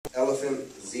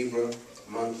elephant, zebra,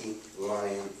 monkey,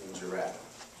 lion, and giraffe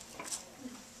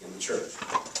in the church.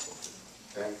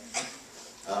 Okay?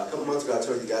 A couple months ago, I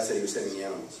told you God said He was sending the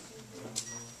animals.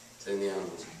 Sending the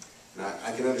animals. Now,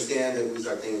 I can understand that we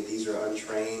start thinking these are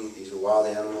untrained, these are wild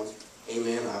animals.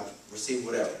 Amen. I've received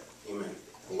whatever. Amen.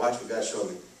 But watch what God showed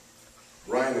me.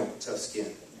 Rhino, tough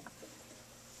skin.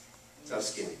 Tough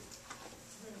skin.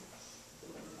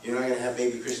 You're not going to have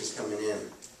baby Christians coming in.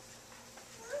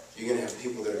 You're going to have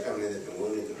people that are coming in that have been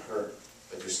wounded and hurt,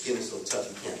 but their skin is so tough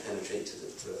you can't penetrate to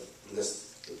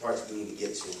the parts you need to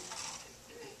get to.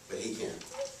 But He can.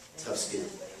 Tough skin.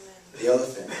 The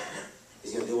elephant,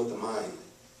 He's going to deal with the mind.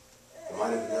 The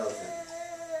mind of an elephant.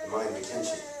 The mind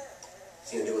retention.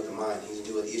 He's going to deal with the mind. He's going to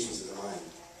deal with the issues of the mind.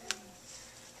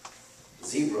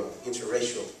 Zebra,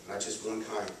 interracial, not just one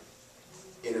kind.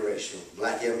 Interracial,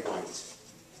 black and white,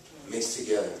 mixed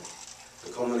together.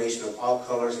 The culmination of all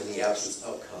colors and the absence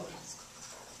of color.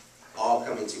 All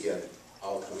coming together.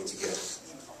 All coming together.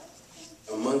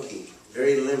 A monkey,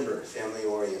 very limber,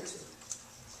 family-oriented.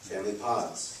 Family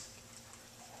pods.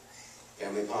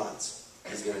 Family pods.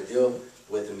 He's going to deal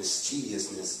with the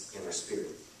mischievousness in our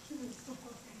spirit.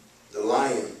 The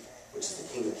lion, which is the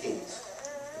King of Kings.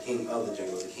 The king of the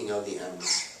jungle, the king of the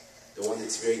animals. The one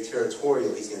that's very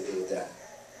territorial, He's going to deal with that.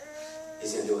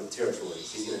 He's going to deal with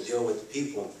territories. He's going to deal with the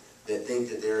people that think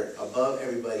that they're above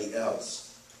everybody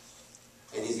else.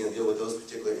 And He's going to deal with those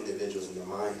particular individuals in their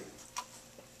mind.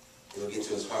 He'll get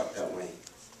to His heart that way.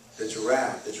 The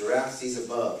giraffe sees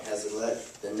above, has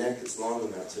the neck that's long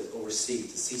enough to oversee,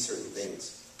 to see certain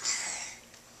things.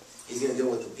 He's going to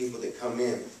deal with the people that come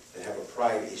in that have a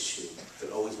pride issue,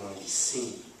 that always want to be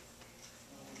seen.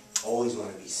 Always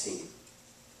want to be seen.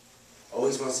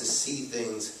 Always wants to see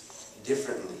things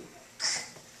differently.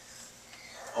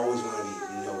 Always want to be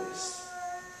noticed.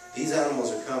 These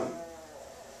animals are coming.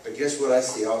 But guess what I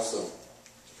see also?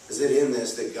 Is that in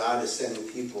this that God is sending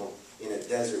people in a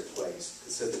desert place.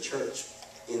 It said the church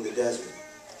in the desert.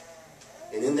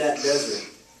 And in that desert,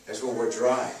 that's where we're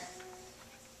dry.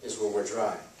 Is where we're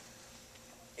dry.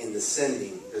 In the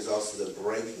sending, there's also the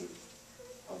breaking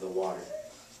of the water.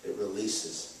 It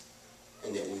releases.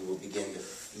 And that we will begin to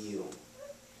feel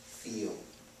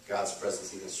God's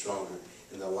presence even stronger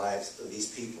in the lives of these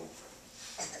people.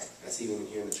 That's even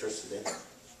here in the church today.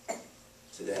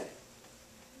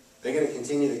 They're going to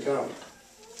continue to come.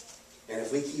 And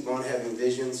if we keep on having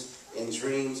visions and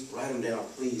dreams, write them down,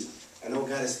 please. I know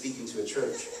God is speaking to a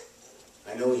church.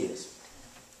 I know He is.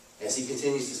 As He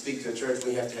continues to speak to a church,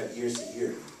 we have to have ears to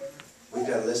hear. We've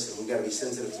got to listen. We've got to be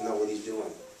sensitive to know what He's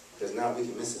doing. Because now we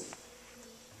can miss it.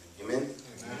 Amen? Amen?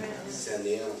 Send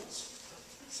the animals.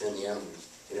 Send the animals.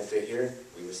 And if they're here,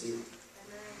 we receive them.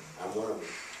 I'm one of them.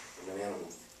 I'm an animal.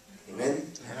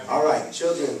 Amen? All right.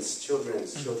 Children. Who's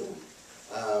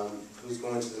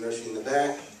going to the nursery in the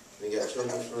back? We got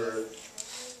children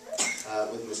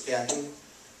with Miss Kathy.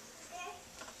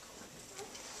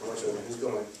 More children. Who's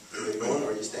going? Are you going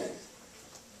or are you staying?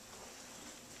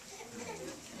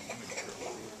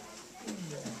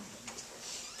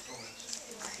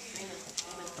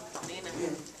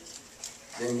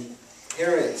 Then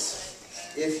parents,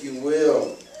 if you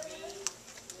will,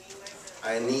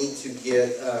 I need to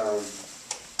get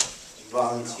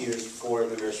volunteers for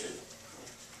the nursery.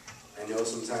 I know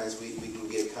sometimes we can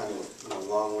get kind of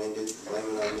long-winded,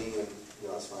 blaming on me, and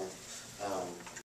that's fine.